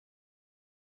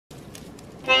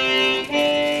Got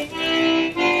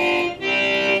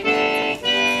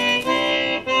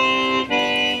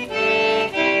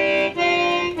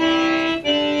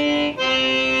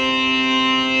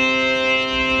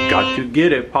to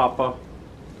get it, Papa.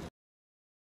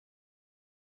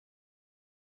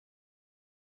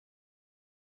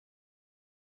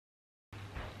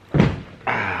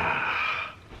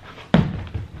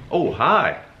 Oh,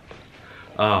 hi.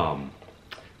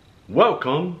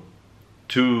 Welcome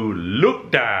to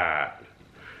Look Dat.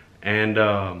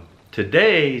 And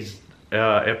today's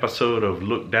episode of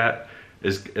Look Dat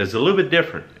is a little bit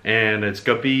different, and it's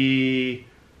gonna be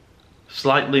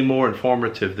slightly more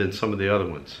informative than some of the other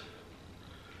ones,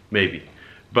 maybe.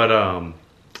 But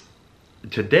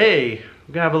today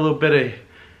we're gonna have a little bit of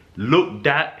Look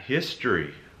Dat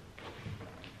history.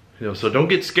 You know, so don't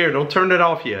get scared. Don't turn it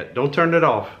off yet. Don't turn it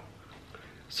off.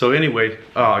 So anyway,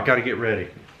 I gotta get ready.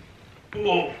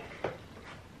 Whoa.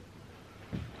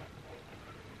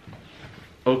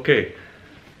 Okay.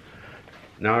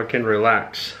 Now I can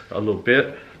relax a little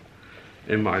bit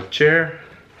in my chair.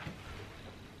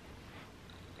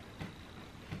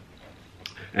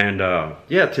 And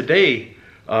yeah, today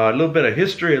a little bit of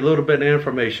history, a little bit of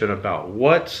information about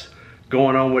what's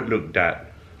going on with Look Dat.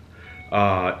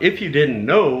 If you didn't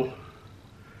know,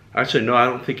 actually no, I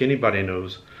don't think anybody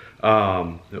knows.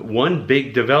 One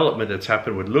big development that's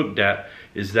happened with Look Dat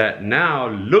is that now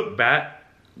Look Dat?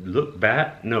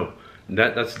 No,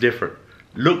 that's different.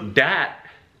 Look Dat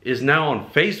is now on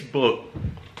Facebook.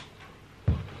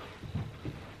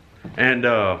 And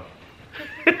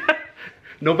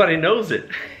nobody knows it.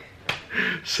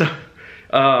 So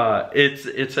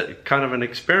it's a kind of an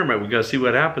experiment. We're gonna see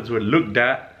what happens with Look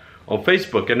Dat on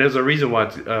Facebook, and there's a reason why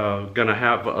it's gonna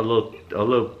have a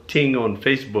little ting on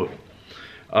Facebook.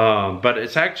 But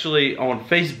it's actually on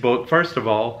Facebook. First of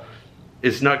all,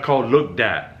 it's not called Look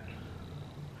Dat.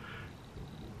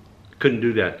 Couldn't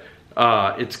do that.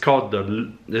 It's called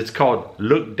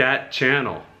Look Dat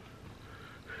channel,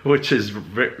 which is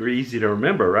very easy to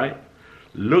remember, right?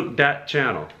 Look Dat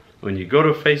channel. When you go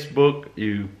to Facebook,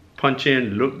 you punch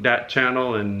in Look Dat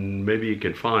channel, and maybe you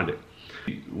can find it.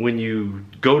 When you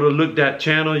go to Look Dat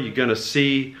channel, you're gonna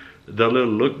see the little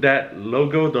Look Dat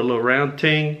logo, the little round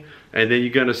thing, and then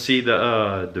you're gonna see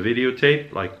the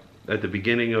videotape, like at the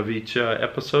beginning of each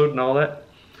episode and all that.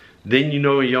 Then you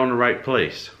know you're on the right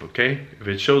place. Okay, if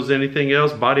it shows anything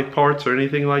else, body parts or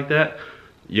anything like that,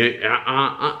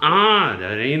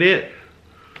 that ain't it.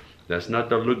 That's not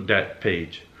the Look Dat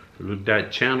page, Look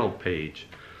Dat channel page.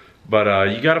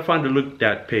 But you got to find the Look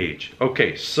Dat page.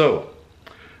 Okay, so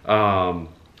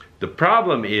the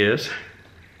problem is,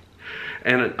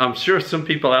 and I'm sure some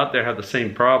people out there have the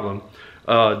same problem,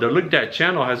 the Look Dat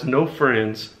channel has no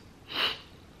friends.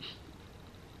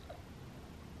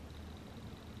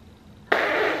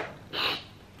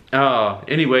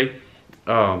 Anyway,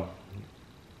 I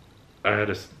had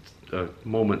a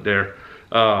moment there,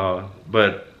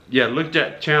 but yeah, Look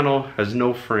Dat channel has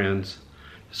no friends.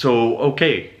 So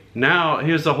okay, now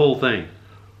here's the whole thing.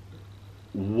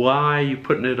 Why are you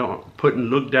putting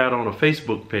Look Dat on a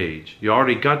Facebook page? You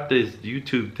already got this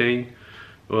YouTube thing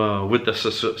with the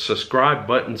subscribe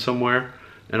button somewhere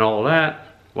and all that.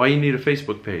 Why you need a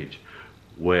Facebook page?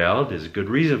 Well, there's a good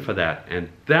reason for that, and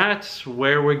that's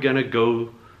where we're gonna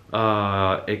go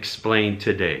explain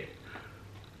today.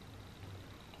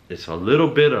 It's a little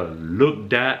bit of Look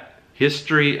Dat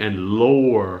history and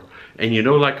lore. And you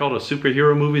know, like all the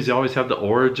superhero movies, they always have the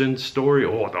origin story.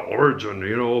 Oh, the origin,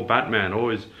 you know, Batman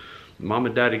always, mom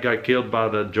and daddy got killed by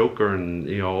the Joker, and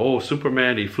you know, oh,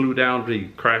 Superman, he flew down, he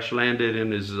crash landed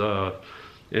in his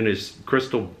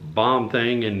crystal bomb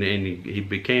thing, and he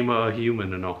became a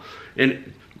human and all.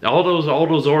 And all those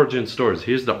origin stories.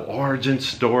 Here's the origin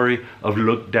story of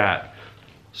Look Dat.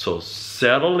 So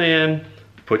settle in,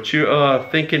 put your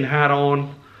thinking hat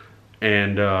on,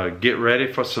 and get ready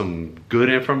for some good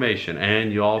information.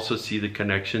 And you also see the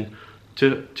connection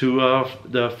to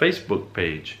the Facebook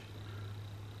page,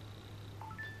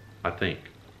 I think.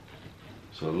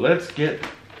 So let's get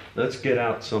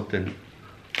out something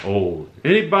old.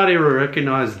 Anybody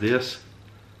recognize this?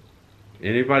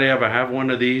 Anybody ever have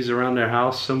one of these around their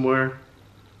house somewhere?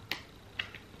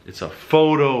 It's a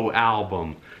photo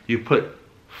album. You put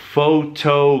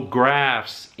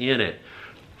photographs in it.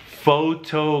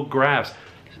 Photographs.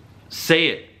 Say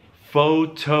it.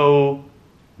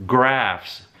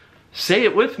 Photographs. Say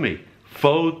it with me.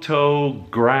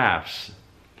 Photographs.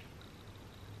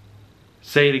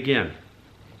 Say it again.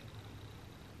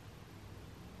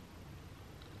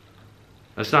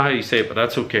 That's not how you say it, but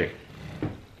that's okay.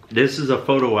 This is a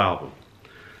photo album.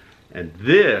 And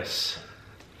this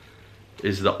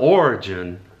is the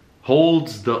origin,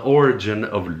 holds the origin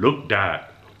of Look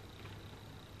Dat.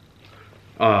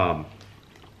 And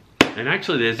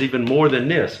actually there's even more than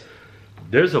this.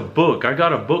 There's a book, I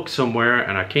got a book somewhere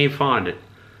and I can't find it,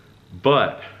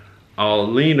 but I'll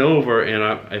lean over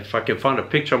and if I can find a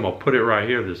picture, I'm gonna put it right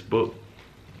here, this book.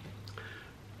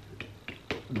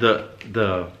 The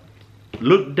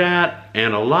Look Dat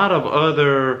and a lot of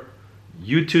other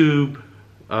YouTube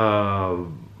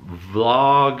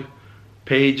vlog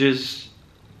pages,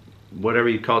 whatever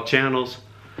you call channels,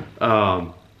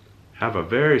 have a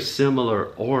very similar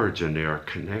origin. There are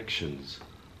connections.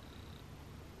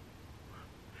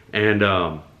 And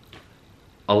a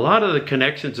lot of the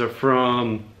connections are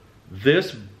from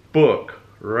this book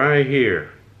right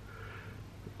here.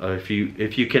 If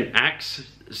you can ask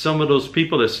some of those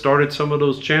people that started some of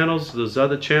those channels, those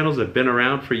other channels that have been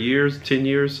around for years, 10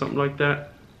 years, something like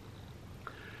that,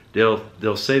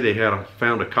 they'll say they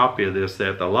found a copy of this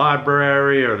at the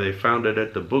library, or they found it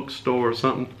at the bookstore or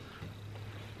something.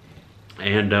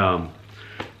 And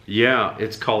yeah,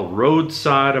 it's called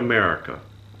Roadside America.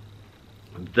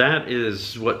 That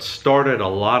is what started a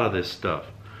lot of this stuff.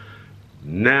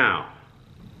 Now,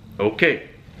 okay,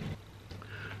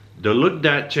 the Look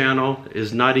Dat channel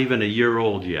is not even a year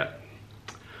old yet.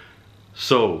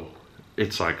 So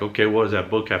it's like, okay, what does that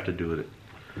book have to do with it?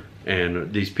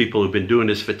 And these people who've been doing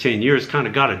this for 10 years kind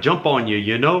of got to jump on you,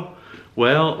 you know?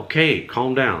 Well, okay,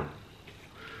 calm down.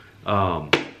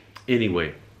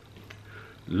 Anyway,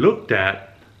 Look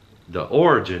Dat, the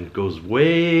origin goes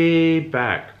way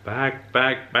back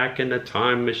in the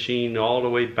time machine, all the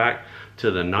way back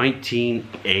to the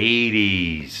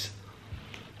 1980s.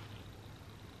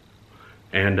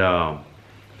 And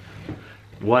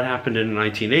what happened in the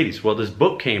 1980s? Well, this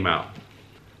book came out.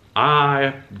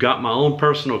 I got my own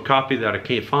personal copy that I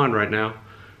can't find right now.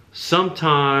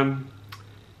 Sometime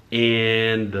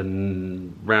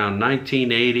in around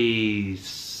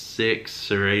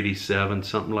 1986 or 87,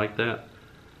 something like that.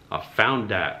 I found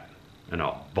that and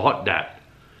I bought that.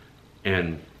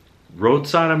 And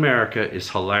Roadside America is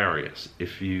hilarious.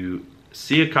 If you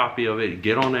see a copy of it,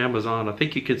 get on Amazon. I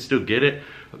think you can still get it.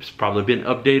 It's probably been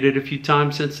updated a few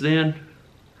times since then.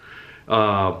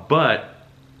 But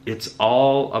it's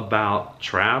all about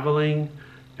traveling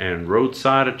and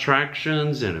roadside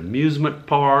attractions and amusement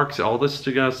parks. All this is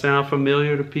gonna sound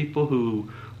familiar to people who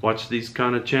watch these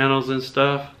kind of channels and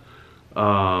stuff.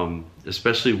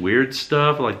 Especially weird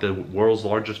stuff like the world's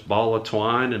largest ball of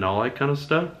twine and all that kind of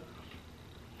stuff.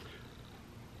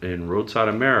 In Roadside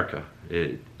America,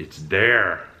 it's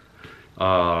there.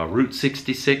 Route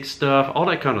 66 stuff, all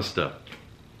that kind of stuff.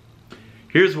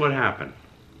 Here's what happened.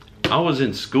 I was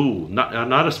in school,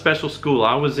 not a special school.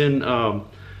 I was in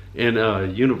a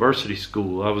university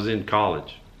school. I was in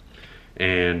college,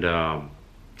 and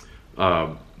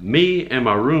me and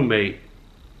my roommate.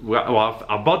 Well,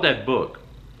 I bought that book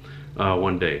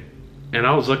one day, and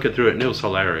I was looking through it, and it was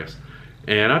hilarious.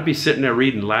 And I'd be sitting there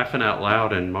reading, laughing out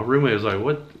loud, and my roommate was like,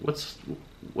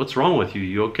 "What's wrong with you?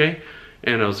 You okay?"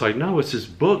 And I was like, "No, it's this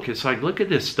book. It's like, look at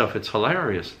this stuff. It's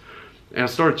hilarious." And I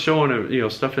started showing him,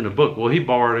 stuff in the book. Well, he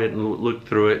borrowed it and looked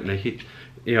through it, and he,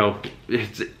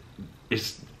 it's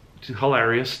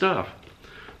hilarious stuff.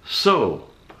 So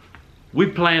we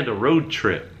planned a road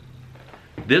trip.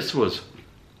 This was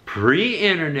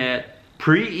pre-internet,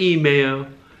 pre-email,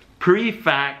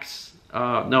 pre-fax.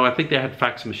 No, I think they had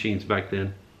fax machines back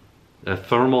then. A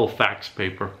thermal fax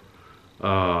paper.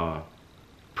 But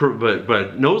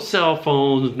no cell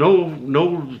phones,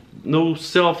 no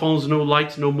cell phones, no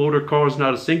lights, no motor cars,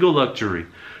 not a single luxury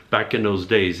back in those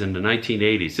days in the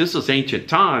 1980s. This was ancient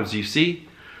times, you see.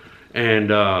 And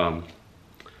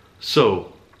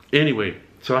so anyway,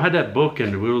 so I had that book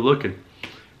and we were looking,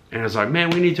 and I was like,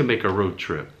 man, we need to make a road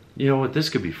trip. You know what, this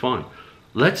could be fun.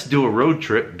 Let's do a road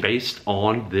trip based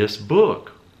on this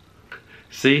book.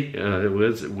 See,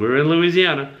 we're in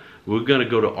Louisiana. We're gonna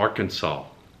go to Arkansas.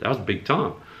 That was big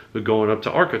time. We're going up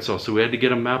to Arkansas, so we had to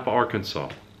get a map of Arkansas.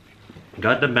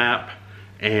 Got the map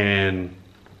and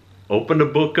opened the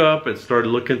book up and started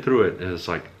looking through it. And it's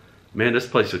like, man, this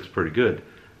place looks pretty good.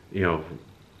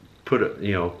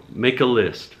 Make a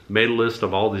list. Made a list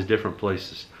of all these different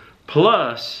places.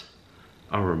 Plus,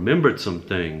 I remembered some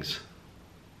things.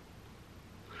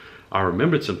 From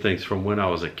when I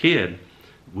was a kid.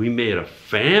 We made a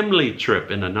family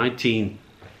trip in the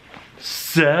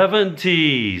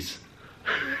 1970s.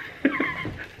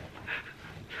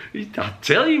 I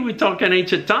tell you, we're talking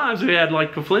ancient times. We had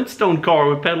like a Flintstone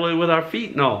car. We pedaled with our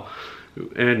feet and all.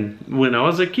 And when I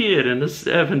was a kid in the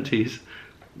 70s,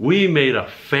 we made a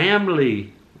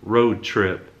family road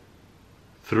trip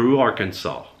through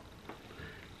Arkansas.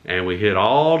 And we hit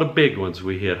all the big ones.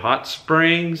 We hit Hot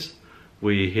Springs,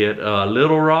 we hit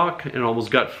Little Rock, and almost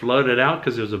got flooded out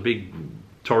because there was a big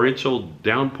torrential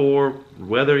downpour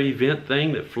weather event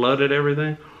thing that flooded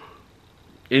everything.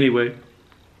 Anyway,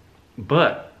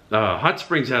 but Hot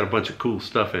Springs had a bunch of cool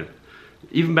stuff in it,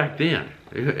 even back then.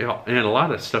 And a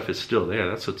lot of stuff is still there.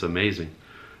 That's what's amazing.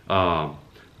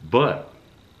 But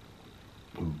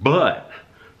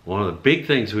one of the big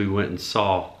things we went and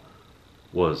saw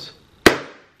was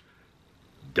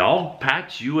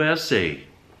Dogpatch USA.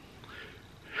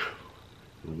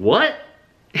 What?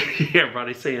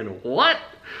 Everybody's saying what?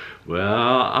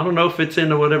 Well, I don't know if it's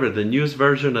in whatever the newest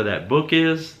version of that book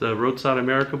is, the Roadside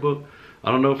America book.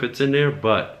 I don't know if it's in there,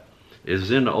 but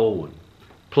it's in the old one.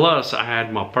 Plus, I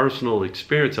had my personal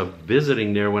experience of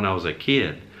visiting there when I was a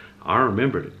kid. I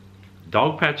remembered it.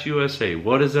 Dogpatch USA,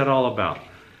 what is that all about?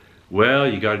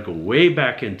 Well, you got to go way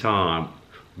back in time.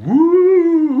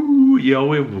 Woo! You know,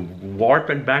 we're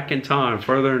warping back in time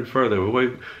further and further.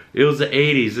 It was the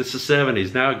 80s, it's the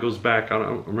 70s. Now it goes back, I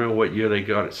don't remember what year they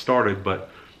got it started, but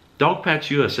Dogpatch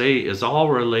USA is all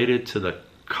related to the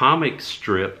comic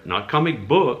strip, not comic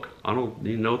book. I don't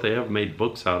even know if they ever made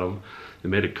books out of them. They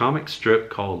made a comic strip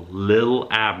called Little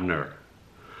Abner.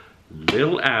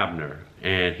 Little Abner,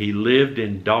 and he lived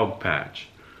in Dogpatch,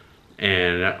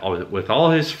 and with all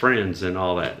his friends and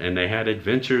all that, and they had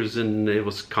adventures, and it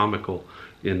was comical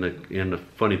in the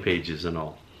funny pages and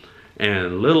all.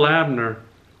 And Little Abner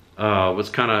was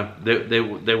kind of, they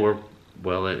were,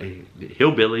 well,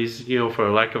 hillbillies, you know, for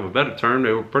lack of a better term.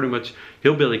 They were pretty much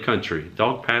hillbilly country.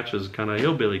 Dogpatch was kind of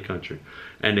hillbilly country.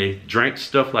 And they drank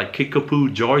stuff like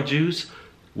Kickapoo joy juice,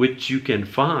 which you can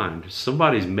find.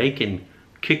 Somebody's making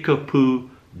Kickapoo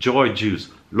joy juice.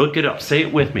 Look it up. Say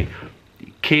it with me.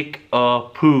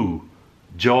 Kickapoo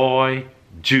joy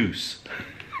juice.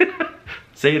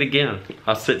 Say it again.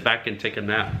 I'll sit back and take a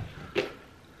nap.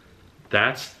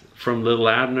 That's from Little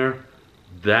Abner.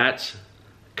 That's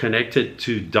connected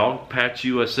to Dogpatch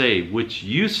USA, which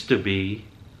used to be,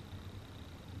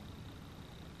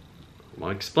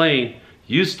 I'll explain,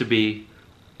 used to be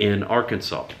in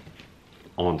Arkansas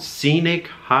on Scenic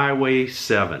Highway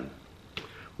 7,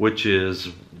 which is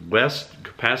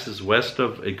passes west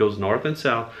of, it goes north and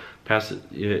south,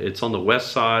 it's on the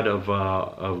west side of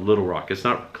Little Rock. It's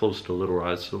not close to Little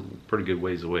Rock, it's a pretty good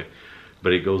ways away,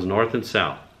 but it goes north and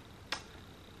south.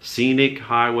 Scenic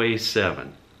Highway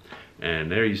 7.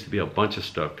 And there used to be a bunch of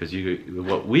stuff, because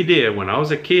what we did when I was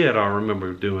a kid, I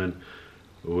remember doing,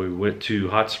 we went to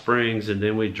Hot Springs, and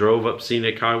then we drove up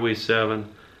Scenic Highway 7,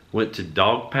 went to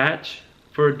Dogpatch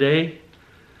for a day,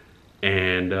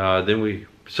 and then we,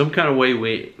 some kind of way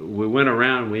we went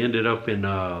around, we ended up in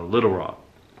Little Rock.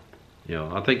 You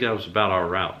know, I think that was about our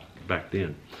route back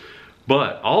then.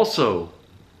 But also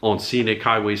on Scenic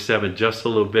Highway 7, just a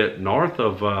little bit north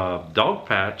of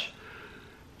Dogpatch,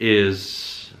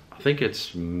 is, I think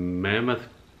it's Mammoth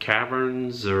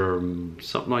Caverns or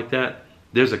something like that.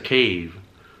 There's a cave,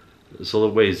 it's a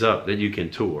little ways up, that you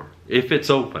can tour if it's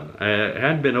open. It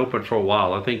hadn't been open for a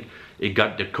while. I think it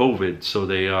got to COVID, so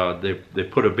they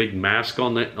put a big mask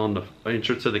on the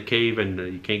entrance of the cave, and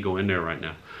you can't go in there right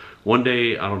now. One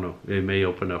day, I don't know, it may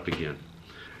open up again.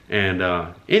 And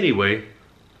anyway,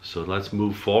 so let's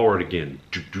move forward again.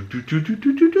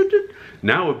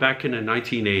 Now we're back in the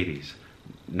 1980s.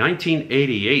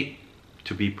 1988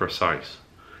 to be precise.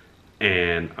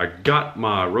 And I got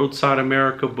my Roadside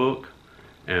America book,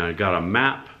 and I got a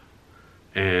map,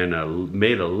 and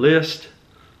made a list,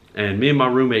 and me and my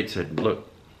roommate said,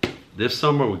 look, this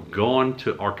summer we're going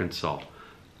to Arkansas.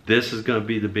 This is going to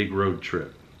be the big road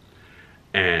trip.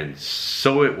 And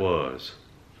so it was.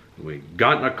 We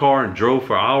got in a car and drove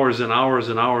for hours and hours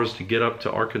and hours to get up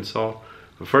to Arkansas.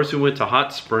 But first we went to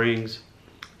Hot Springs,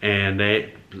 and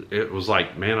it was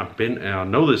like, man, I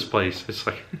know this place. It's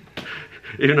like,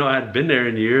 even though I hadn't been there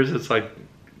in years, it's like,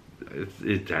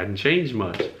 it hadn't changed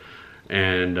much.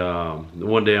 And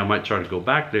one day I might try to go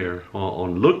back there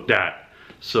on Look Dat,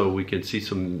 so we can see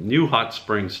some new Hot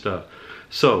Springs stuff.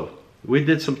 So we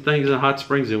did some things in Hot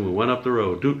Springs, and we went up the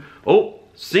road. Oh,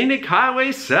 Scenic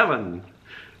Highway 7.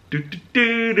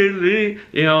 You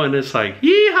know, and it's like,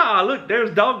 yeehaw, look, there's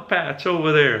Dogpatch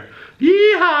over there.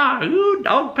 Yeehaw, ooh,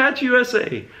 Dogpatch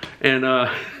USA. And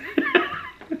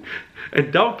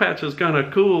and Dogpatch was kind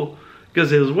of cool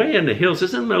because it was way in the hills.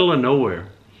 It's in the middle of nowhere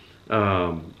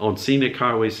on Scenic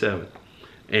Highway 7.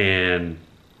 And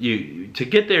to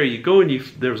get there, you go and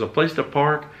there was a place to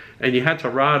park, and you had to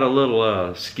ride a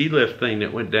little ski lift thing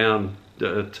that went down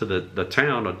to the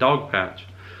town of Dogpatch.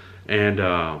 And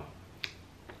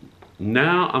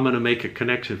now I'm going to make a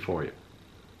connection for you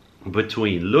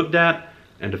between Look Dat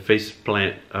and the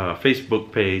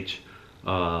Facebook page,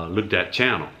 Look Dat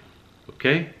channel.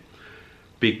 Okay?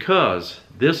 Because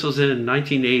this was in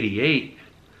 1988,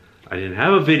 I didn't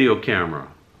have a video camera.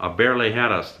 I barely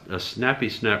had a snappy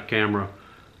snap camera,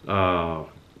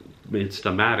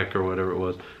 Instamatic or whatever it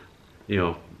was. You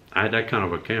know, I had that kind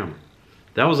of a camera.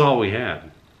 That was all we had.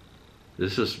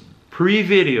 This is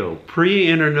pre-video,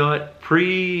 pre-internet,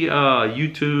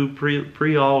 pre-YouTube,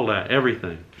 pre all that,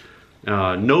 everything.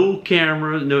 No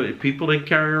camera, no, people didn't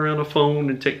carry around a phone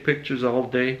and take pictures all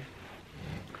day.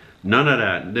 None of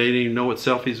that. They didn't even know what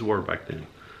selfies were back then.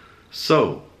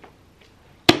 So,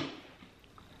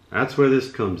 that's where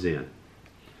this comes in.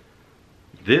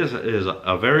 This is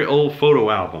a very old photo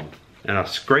album, and I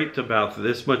scraped about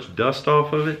this much dust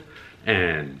off of it,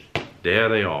 and there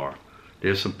they are.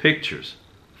 There's some pictures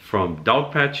from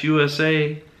Dogpatch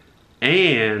USA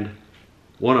and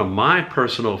one of my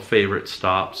personal favorite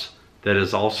stops that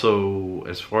is also,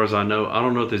 as far as I know, I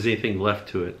don't know if there's anything left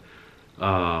to it,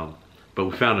 but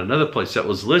we found another place that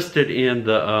was listed in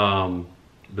the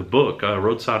book,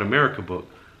 Roadside America book.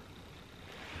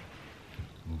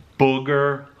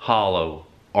 Booger Hollow,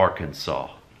 Arkansas.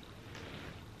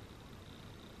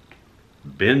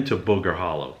 Been to Booger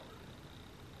Hollow.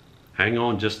 Hang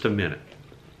on just a minute.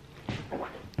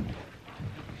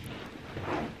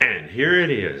 And here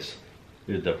it is.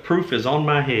 The proof is on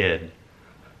my head.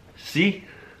 See?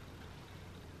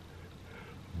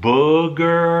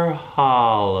 Booger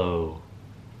Hollow.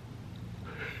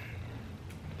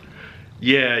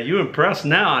 Yeah, you impressed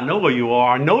now. I know where you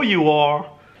are. I know you are.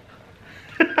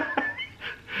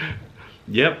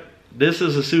 Yep, this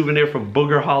is a souvenir from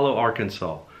Booger Hollow,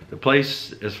 Arkansas. The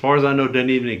place, as far as I know, doesn't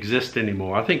even exist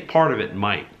anymore. I think part of it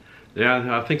might.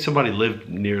 Yeah, I think somebody lived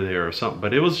near there or something.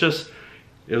 But it was a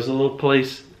little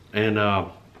place, and I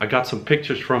got some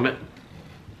pictures from it.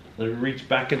 Let me reach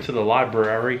back into the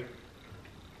library.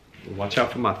 Watch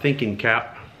out for my thinking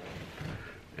cap.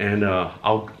 And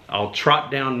I'll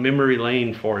trot down memory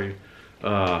lane for you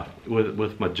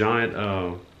with my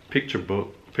giant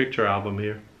picture album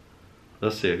here.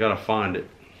 Let's see, I gotta find it.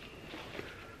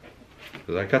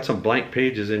 Because I got some blank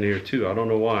pages in here too. I don't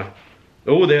know why.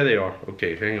 Oh, there they are.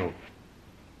 Okay, hang on.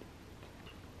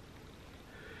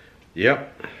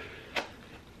 Yep.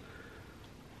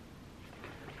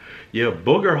 Yeah,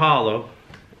 Booger Hollow.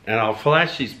 And I'll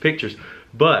flash these pictures.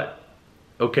 But,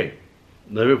 okay.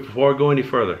 Before I go any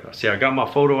further. See, I got my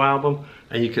photo album.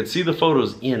 And you can see the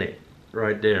photos in it.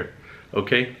 Right there.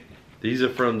 Okay. These are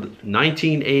from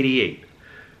 1988.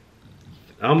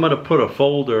 I'm gonna put a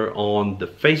folder on the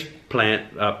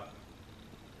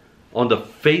on the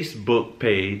Facebook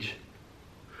page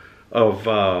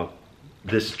of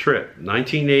this trip,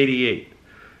 1988,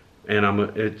 and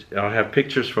I'll have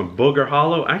pictures from Booger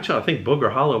Hollow. Actually, I think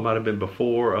Booger Hollow might have been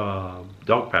before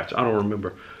Dogpatch. I don't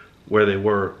remember where they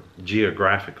were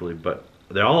geographically, but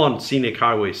they're all on Scenic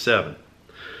Highway 7.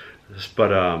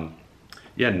 But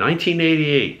yeah,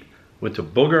 1988, went to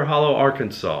Booger Hollow,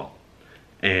 Arkansas.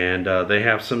 And they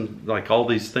have some, like all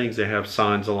these things, they have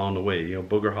signs along the way. You know,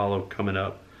 Booger Hollow coming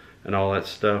up and all that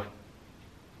stuff.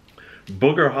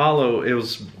 Booger Hollow, it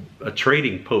was a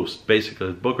trading post,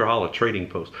 basically. Booger Hollow trading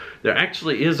post. There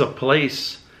actually is a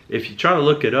place, if you try to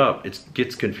look it up, it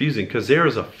gets confusing because there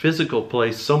is a physical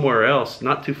place somewhere else,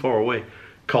 not too far away,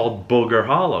 called Booger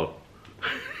Hollow.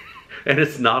 And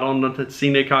it's not on the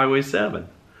Scenic Highway 7.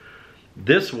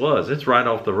 It's right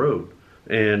off the road.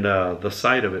 And the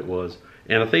site of it was.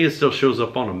 And I think it still shows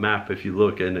up on a map if you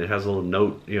look, and it has a little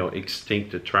note, you know,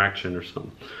 extinct attraction or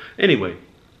something. Anyway,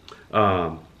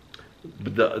 the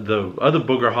other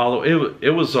Booger Hollow, it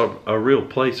was a real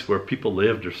place where people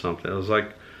lived or something. It was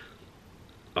like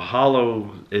a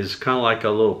hollow is kind of like a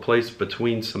little place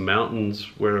between some mountains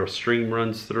where a stream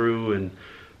runs through, and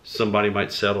somebody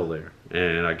might settle there.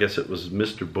 And I guess it was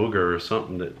Mr. Booger or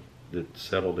something that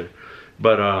settled there.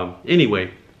 But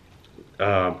anyway.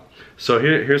 So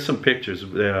here's some pictures.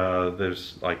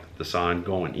 There's like the sign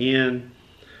going in.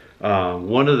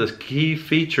 One of the key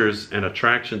features and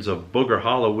attractions of Booger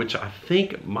Hollow, which I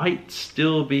think might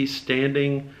still be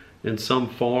standing in some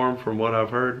form from what I've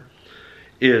heard,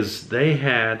 is they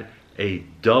had a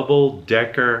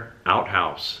double-decker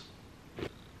outhouse.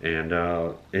 And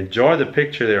enjoy the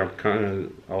picture there.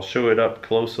 I'll show it up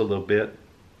close a little bit.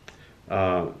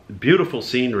 Beautiful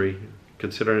scenery,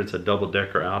 considering it's a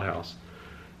double-decker outhouse.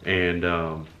 And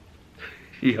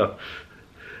yeah,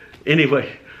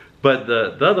 anyway, but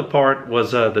the other part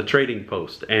was the trading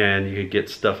post, and you could get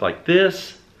stuff like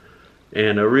this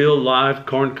and a real live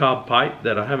corncob pipe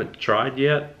that I haven't tried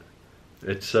yet.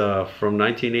 It's from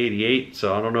 1988,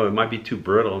 so I don't know, it might be too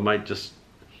brittle. It might just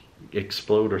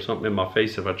explode or something in my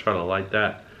face if I try to light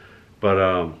that.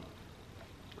 But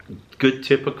good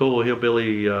typical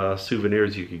hillbilly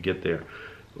souvenirs you could get there.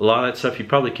 A lot of that stuff you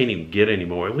probably can't even get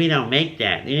anymore. We don't make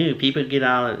that. Ew, people get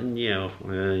all, you know,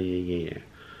 yeah,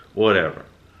 whatever.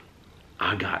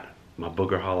 I got my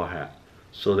Booger Hollow hat.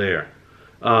 So there.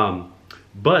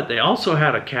 But they also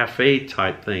had a cafe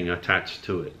type thing attached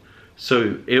to it.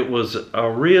 So it was a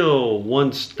real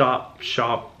one-stop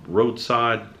shop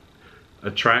roadside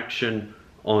attraction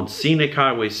on Scenic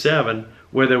Highway 7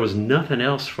 where there was nothing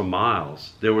else for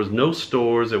miles. There was no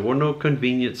stores, there were no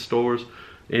convenience stores,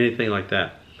 anything like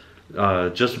that.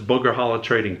 Just Booger Hollow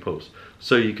trading post.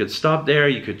 So you could stop there,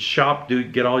 you could shop,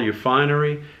 get all your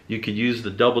finery, you could use the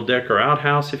double-decker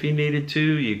outhouse if you needed to,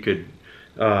 you could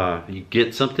you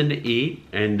get something to eat,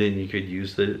 and then you could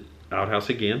use the outhouse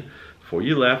again before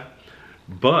you left.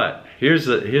 But here's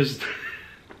the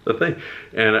thing,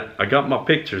 and I got my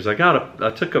pictures. I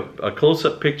took a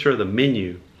close-up picture of the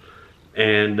menu,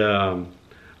 and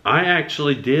I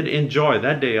actually did enjoy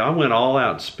that day. I went all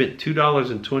out and spent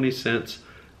 $2.20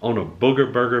 on a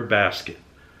Booger Burger basket.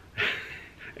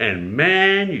 And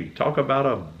man, you talk about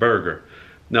a burger.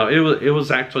 No, it was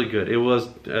actually good. It was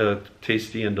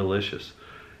tasty and delicious.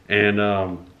 And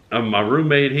my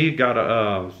roommate, he got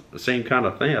the same kind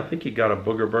of thing. I think he got a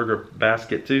Booger Burger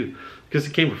basket too, because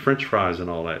it came with French fries and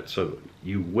all that. So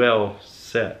you well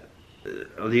set.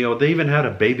 You know, they even had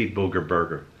a baby Booger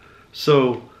Burger.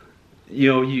 So,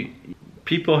 you know,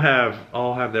 people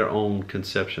all have their own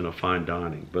conception of fine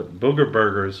dining, but Booger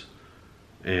Burgers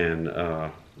and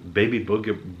baby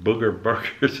booger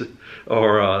burgers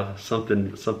are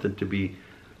something to be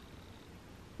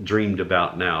dreamed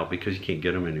about now, because you can't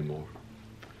get them anymore.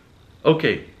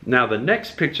 Okay, now the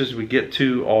next pictures we get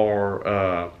to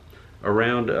are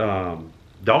around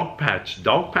Dog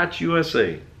Patch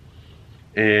USA,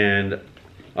 and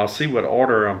I'll see what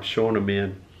order I'm showing them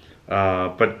in.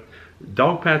 But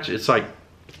Dog Patch, it's like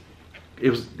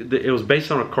it was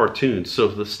based on a cartoon, so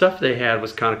the stuff they had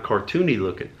was kind of cartoony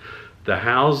looking. The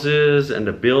houses and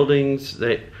the buildings,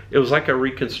 it was like a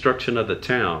reconstruction of the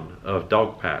town of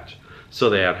Dog Patch. So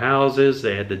they had houses,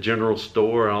 they had the general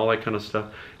store and all that kind of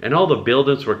stuff. And all the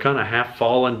buildings were kind of half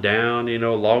fallen down, you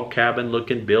know, log cabin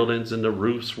looking buildings, and the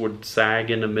roofs would sag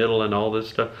in the middle and all this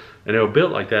stuff. And they were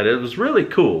built like that. It was really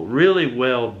cool, really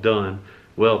well done,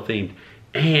 well themed.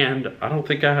 And I don't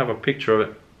think I have a picture of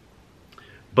it,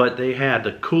 but they had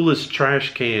the coolest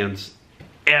trash cans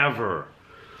ever.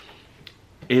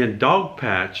 In Dog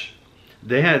Patch,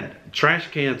 they had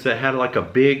trash cans that had like a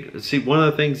big, see, one of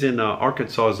the things in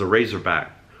Arkansas is the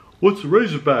Razorback. What's the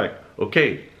Razorback?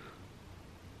 Okay,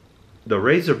 the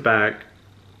Razorback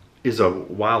is a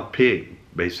wild pig,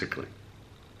 basically,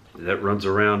 that runs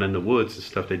around in the woods and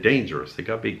stuff. They're dangerous. They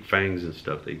got big fangs and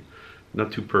stuff. They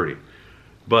not too pretty.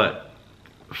 But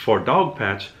for Dog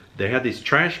Patch, they had these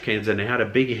trash cans, and they had a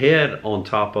big head on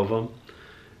top of them,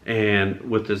 and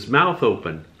with his mouth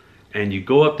open. And you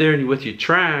go up there and with your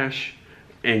trash,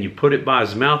 and you put it by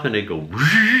his mouth, and they go,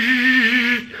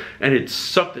 and it'd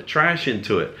suck the trash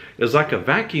into it. It was like a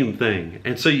vacuum thing.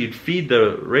 And so you'd feed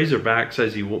the Razorbacks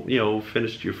as you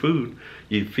finished your food.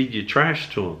 You'd feed your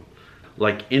trash to them.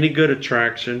 Like any good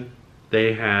attraction,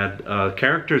 they had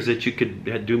characters that you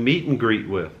could do meet and greet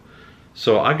with.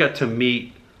 So I got to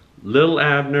meet Little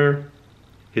Abner,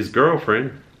 his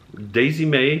girlfriend, Daisy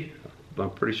Mae.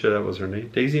 I'm pretty sure that was her name,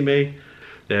 Daisy Mae.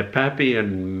 They had Pappy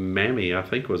and Mammy, I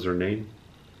think was her name.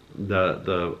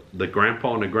 The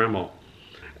grandpa and the grandma.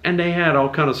 And they had all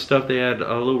kind of stuff. They had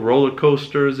little roller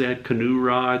coasters, they had canoe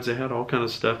rides, they had all kind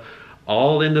of stuff.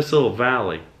 All in this little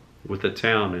valley with a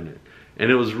town in it.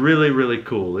 And it was really, really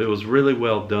cool. It was really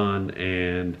well done,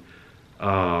 and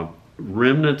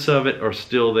remnants of it are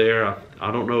still there.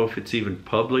 I don't know if it's even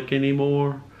public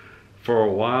anymore. For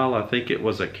a while, I think it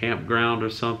was a campground or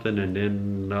something, and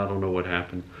then I don't know what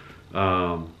happened.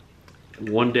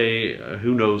 One day,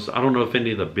 who knows, I don't know if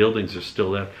any of the buildings are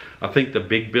still there. I think the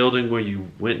big building where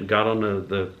you went and got on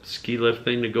the ski lift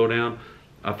thing to go down,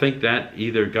 I think that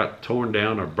either got torn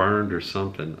down or burned or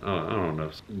something. I don't know.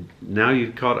 Now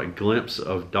you've caught a glimpse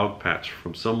of Dog Patch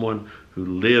from someone who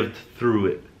lived through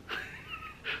it.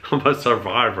 I'm a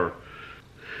survivor.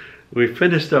 We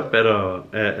finished up at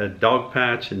a Dog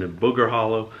Patch in the Booger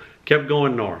Hollow, kept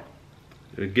going north.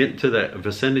 Getting to the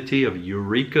vicinity of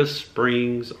Eureka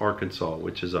Springs, Arkansas,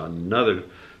 which is another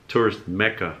tourist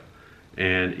mecca.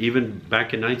 And even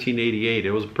back in 1988,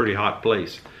 it was a pretty hot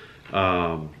place.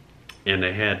 And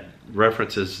they had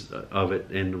references of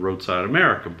it in the Roadside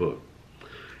America book.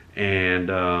 And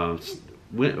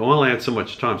we only had so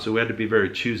much time, so we had to be very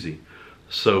choosy.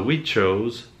 So we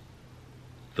chose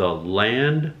the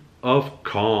Land of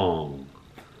Kong.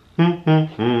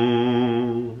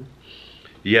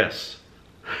 Yes.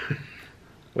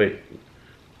 Wait.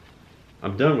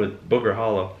 I'm done with Booger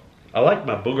Hollow. I like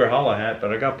my Booger Hollow hat,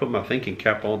 but I gotta put my thinking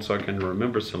cap on so I can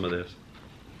remember some of this.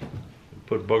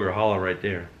 Put Booger Hollow right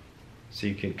there, so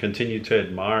you can continue to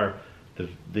admire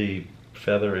the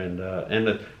feather and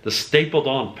the stapled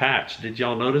on patch. Did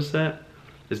y'all notice that?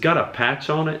 It's got a patch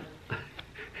on it.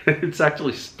 It's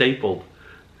actually stapled.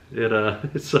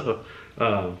 It's a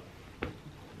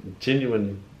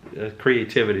genuine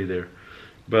creativity there,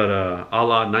 but a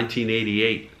la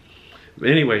 1988.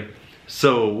 Anyway,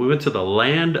 so we went to the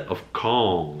Land of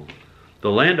Kong.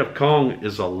 The Land of Kong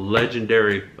is a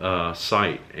legendary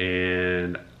site,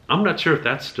 and I'm not sure if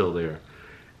that's still there.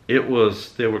 It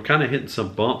was, they were kind of hitting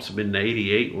some bumps in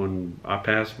 '88 when I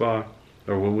passed by,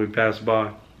 or when we passed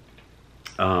by.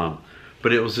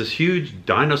 But it was this huge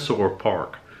dinosaur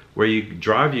park where you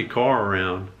drive your car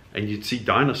around and you'd see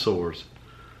dinosaurs.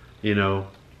 You know,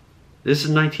 this is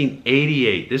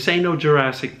 1988. This ain't no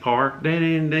Jurassic Park. That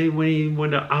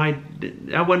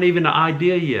wasn't even the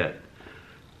idea yet.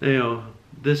 You know,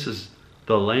 this is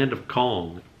the Land of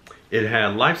Kong. It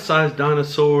had life-size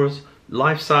dinosaurs,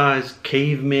 life-size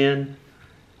cavemen,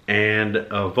 and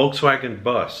a Volkswagen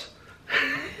bus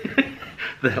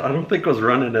that I don't think was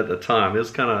running at the time. It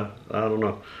was kind of, I don't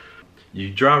know. You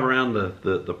drive around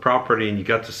the property and you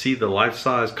got to see the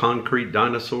life-size concrete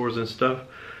dinosaurs and stuff.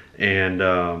 And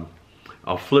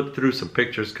I'll flip through some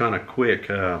pictures kind of quick.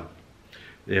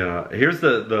 Yeah, here's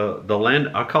the land.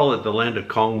 I call it the Land of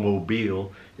Kong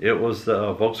Mobile. It was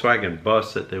the Volkswagen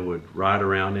bus that they would ride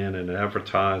around in and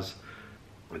advertise.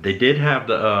 They did have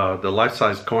the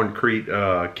life-size concrete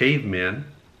cavemen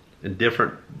in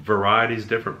different varieties,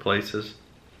 different places,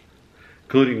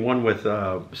 including one with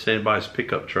standing by his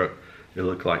pickup truck. It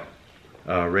looked like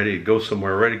ready to go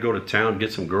somewhere, ready to go to town,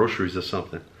 get some groceries or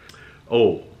something.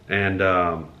 Oh, and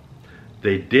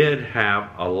they did have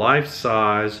a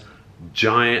life-size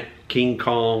giant King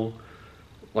Kong,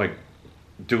 like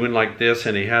doing like this,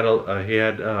 and he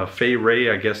had Fay Ray,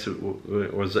 I guess it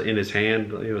was in his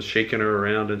hand. He was shaking her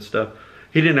around and stuff.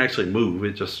 He didn't actually move.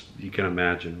 It just, you can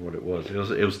imagine what it was.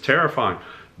 It was terrifying.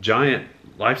 Giant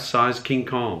life-size King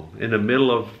Kong in the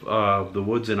middle of the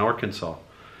woods in Arkansas.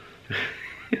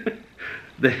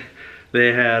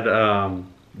 they had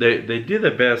they did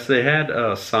their best. They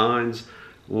had signs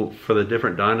for the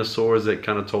different dinosaurs that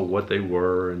kind of told what they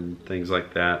were and things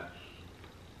like that.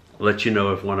 Let you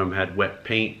know if one of them had wet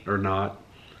paint or not.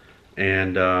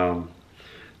 And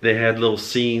they had little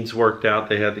scenes worked out.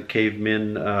 They had the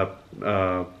cavemen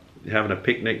having a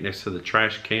picnic next to the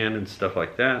trash can and stuff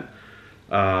like that.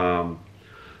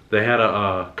 They had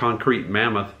a concrete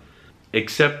mammoth,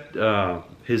 except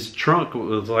his trunk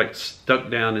was like stuck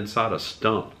down inside a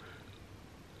stump.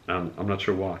 I'm not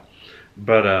sure why,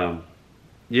 but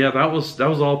yeah, that was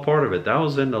all part of it. That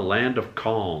was in the Land of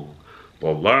Kong,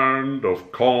 the Land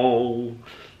of Kong,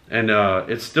 and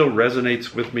it still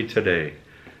resonates with me today.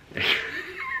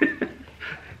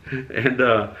 And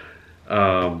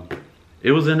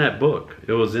it was in that book.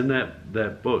 It was in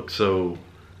that book. So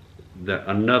that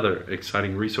another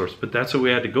exciting resource. But that's what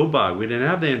we had to go by. We didn't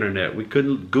have the internet. We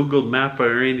couldn't Google map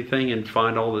or anything and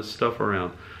find all this stuff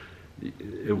around.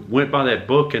 It went by that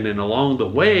book, and then along the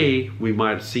way we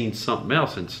might have seen something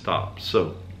else and stopped.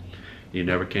 So you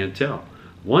never can tell.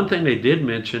 One thing they did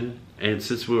mention, and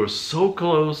since we were so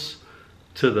close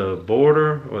to the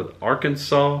border with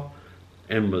Arkansas,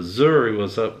 and Missouri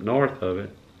was up north of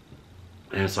it,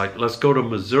 and it's like, let's go to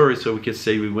Missouri so we can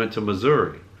say we went to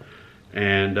Missouri.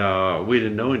 And we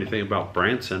didn't know anything about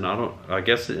Branson. I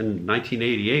guess in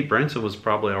 1988 Branson was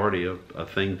probably already a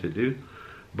thing to do,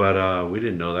 but we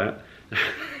didn't know that.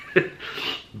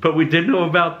 But we did know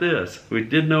about this. We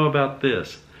did know about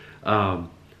this.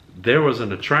 There was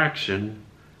an attraction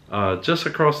just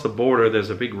across the border. There's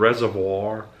a big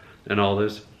reservoir and all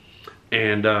this,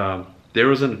 and there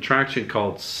was an attraction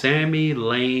called Sammy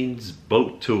Lane's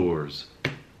Boat Tours.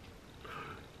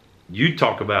 You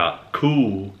talk about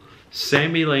cool.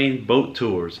 Sammy Lane Boat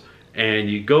Tours. And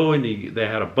you go and they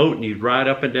had a boat, and you'd ride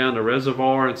up and down the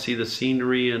reservoir and see the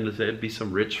scenery, and there'd be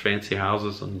some rich fancy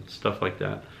houses and stuff like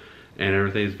that, and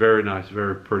everything's very nice,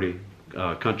 very pretty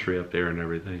country up there and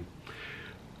everything.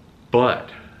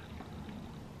 But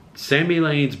Sammy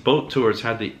Lane's Boat Tours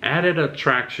had the added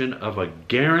attraction of a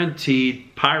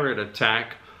guaranteed pirate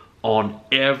attack on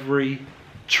every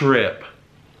trip.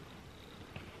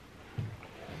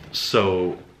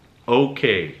 So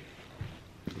okay,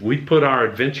 we put our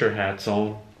adventure hats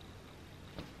on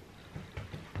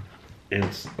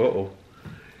and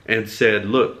said,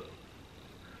 look,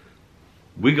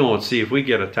 we go and see if we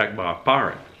get attacked by a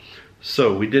pirate.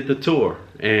 So we did the tour,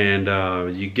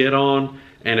 and you get on,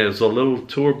 and it was a little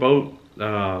tour boat.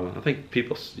 I think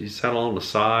you sat on the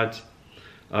sides.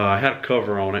 Had a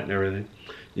cover on it and everything.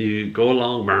 You go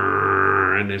along,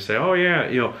 and they say, oh yeah,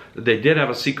 you know, they did have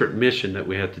a secret mission that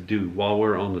we had to do while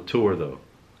we're on the tour though.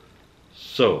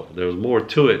 So there was more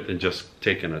to it than just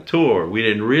taking a tour. We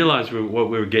didn't realize what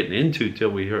we were getting into till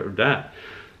we heard that.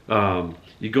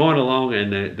 You're going along,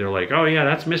 and they're like, oh yeah,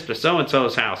 that's Mr.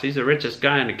 So-and-so's house. He's the richest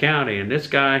guy in the county, and this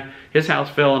guy, his house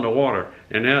fell in the water.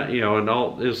 And you know, and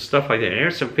all this stuff like that.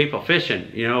 There's some people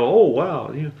fishing, you know, oh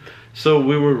wow. You know. So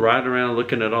we were riding around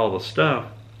looking at all the stuff,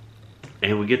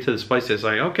 and we get to this place that's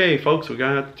like, okay folks, we're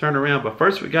gonna have to turn around, but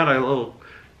first we got a little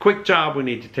quick job we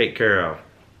need to take care of.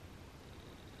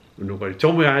 Nobody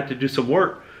told me I had to do some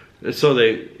work. So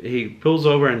he pulls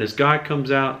over, and this guy comes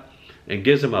out and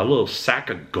gives him a little sack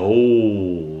of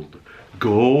gold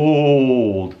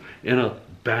in a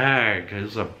bag.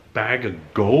 It's a bag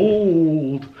of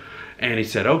gold. And he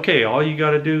said, okay, all you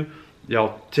got to do,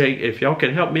 if y'all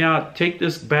can help me out, take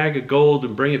this bag of gold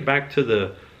and bring it back to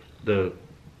the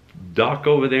dock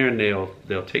over there, and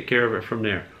they'll take care of it from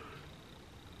there.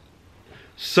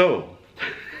 So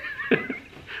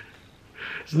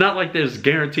it's not like there's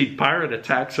guaranteed pirate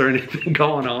attacks or anything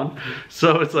going on.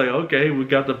 So it's like, okay, we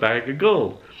got the bag of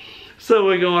gold. So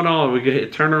we're going on, we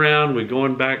turn around, we're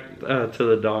going back to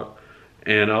the dock,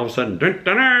 and all of a sudden, dun,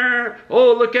 dun, dun,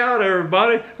 oh, look out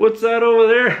everybody, what's that over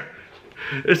there?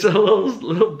 It's a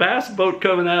little bass boat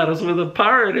coming at us with a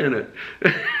pirate in it.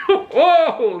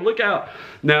 Whoa, look out.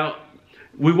 Now,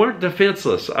 we weren't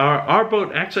defenseless. Our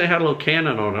boat actually had a little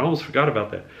cannon on it. I almost forgot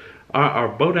about that. Our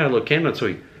boat had a little cannon,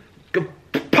 so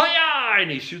and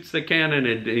he shoots the cannon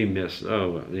and he missed.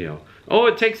 Oh, you know. Oh,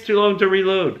 it takes too long to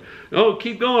reload. Oh,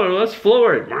 keep going. Let's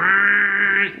floor it.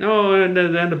 Oh, and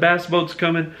then the bass boat's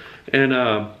coming, and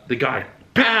the guy,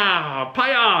 pow,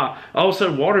 pow. All of a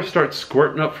sudden, water starts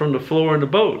squirting up from the floor in the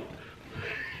boat.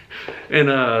 And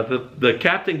the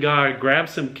captain guy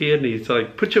grabs some kid, and he's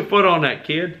like, put your foot on that,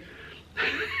 kid.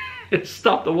 And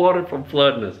stop the water from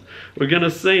flooding us. We're going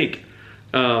to sink.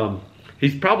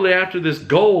 He's probably after this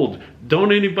gold.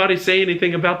 Don't anybody say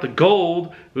anything about the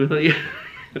gold.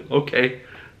 Okay,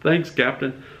 thanks,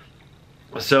 Captain.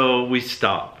 So we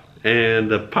stop, and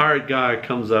the pirate guy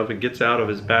comes up and gets out of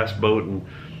his bass boat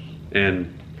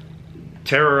and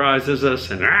terrorizes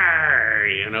us, and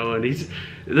you know. And this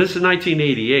is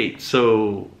 1988,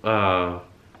 so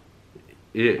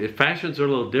fashions are a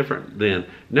little different then.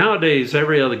 Nowadays,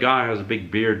 every other guy has a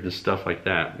big beard and stuff like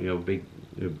that. You know, big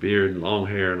beard and long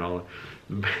hair and all that.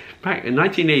 Back in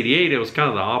 1988, it was kind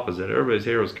of the opposite. Everybody's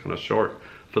hair was kind of short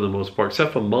for the most part,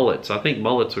 except for mullets. I think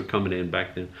mullets were coming in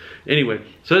back then. Anyway,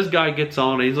 so this guy gets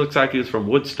on. He looks like he was from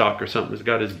Woodstock or something. He's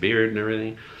got his beard and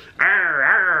everything. Arr,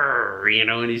 arr, you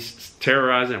know, and he's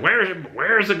terrorizing.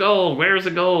 Where's the gold? Where's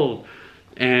the gold?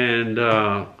 And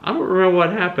I don't remember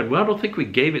what happened. Well, I don't think we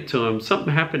gave it to him.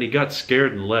 Something happened. He got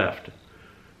scared and left.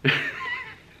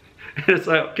 And it's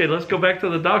like, okay, let's go back to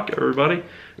the dock, everybody.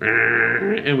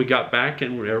 And we got back,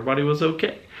 and everybody was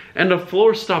okay. And the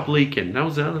floor stopped leaking. That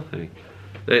was the other thing.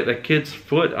 The kid's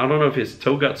foot, I don't know if his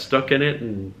toe got stuck in it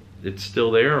and it's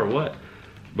still there or what.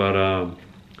 But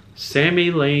Sammy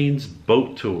Lane's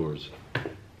Boat Tours.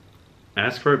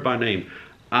 Ask for it by name.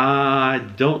 I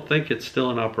don't think it's still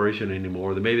in operation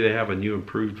anymore. Maybe they have a new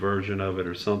improved version of it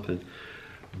or something.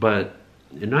 But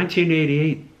in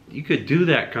 1988, you could do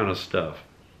that kind of stuff.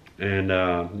 And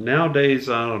nowadays,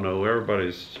 I don't know,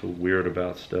 everybody's so weird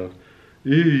about stuff.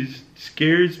 It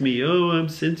scares me. Oh, I'm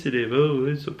sensitive. Oh,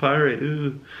 it's a pirate.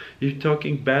 Oh, you're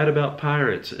talking bad about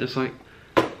pirates. It's like,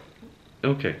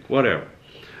 okay, whatever.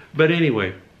 But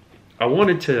anyway, I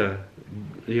wanted to,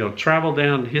 you know, travel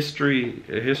down history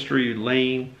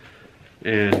lane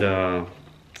and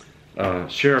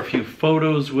share a few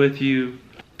photos with you.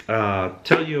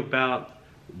 Tell you about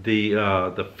the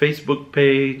Facebook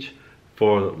page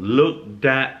for Look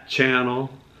Dat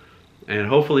channel, and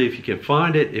hopefully if you can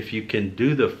find it, if you can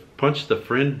do punch the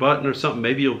friend button or something,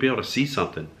 maybe you'll be able to see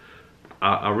something.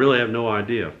 I really have no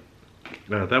idea.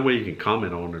 That way you can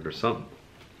comment on it or something.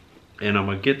 And I'm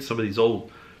gonna get some of these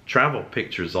old travel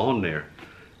pictures on there,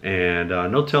 and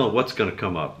no telling what's gonna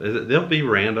come up. They'll be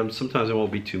random. Sometimes there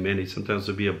won't be too many. Sometimes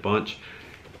there'll be a bunch.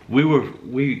 We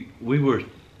were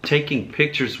taking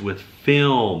pictures with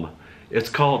film. It's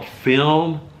called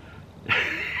film.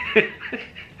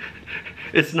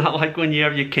 It's not like when you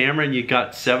have your camera and you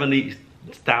got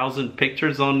 70,000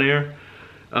 pictures on there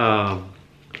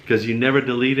because you never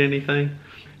delete anything.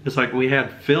 It's like we had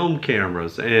film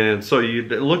cameras, and so you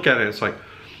look at it, it's like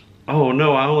Oh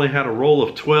no, I only had a roll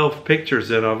of 12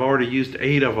 pictures and I've already used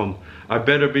 8 of them. I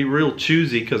better be real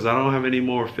choosy because I don't have any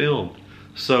more film.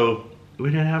 So we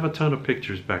didn't have a ton of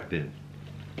pictures back then.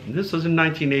 And this was in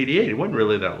 1988. It wasn't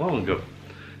really that long ago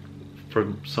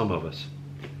for some of us.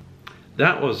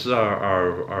 That was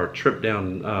our trip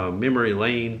down memory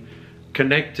lane,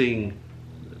 connecting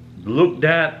Look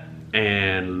Dat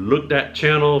and Look Dat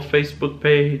channel, Facebook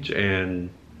page, and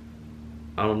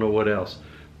I don't know what else.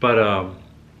 But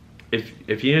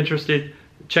if you're interested,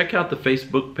 check out the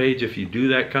Facebook page if you do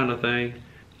that kind of thing.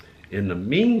 In the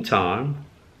meantime,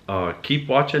 keep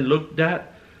watching Look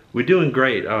Dat. We're doing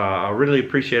great. I really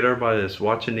appreciate everybody that's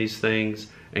watching these things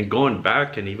and going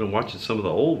back and even watching some of the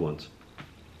old ones.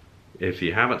 If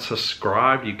you haven't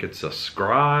subscribed, you can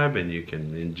subscribe and you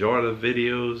can enjoy the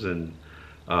videos and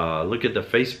look at the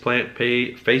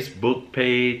Facebook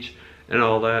page and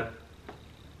all that.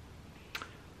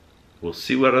 We'll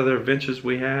see what other adventures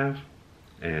we have.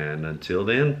 And until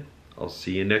then, I'll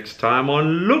see you next time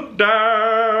on Look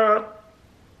Dat.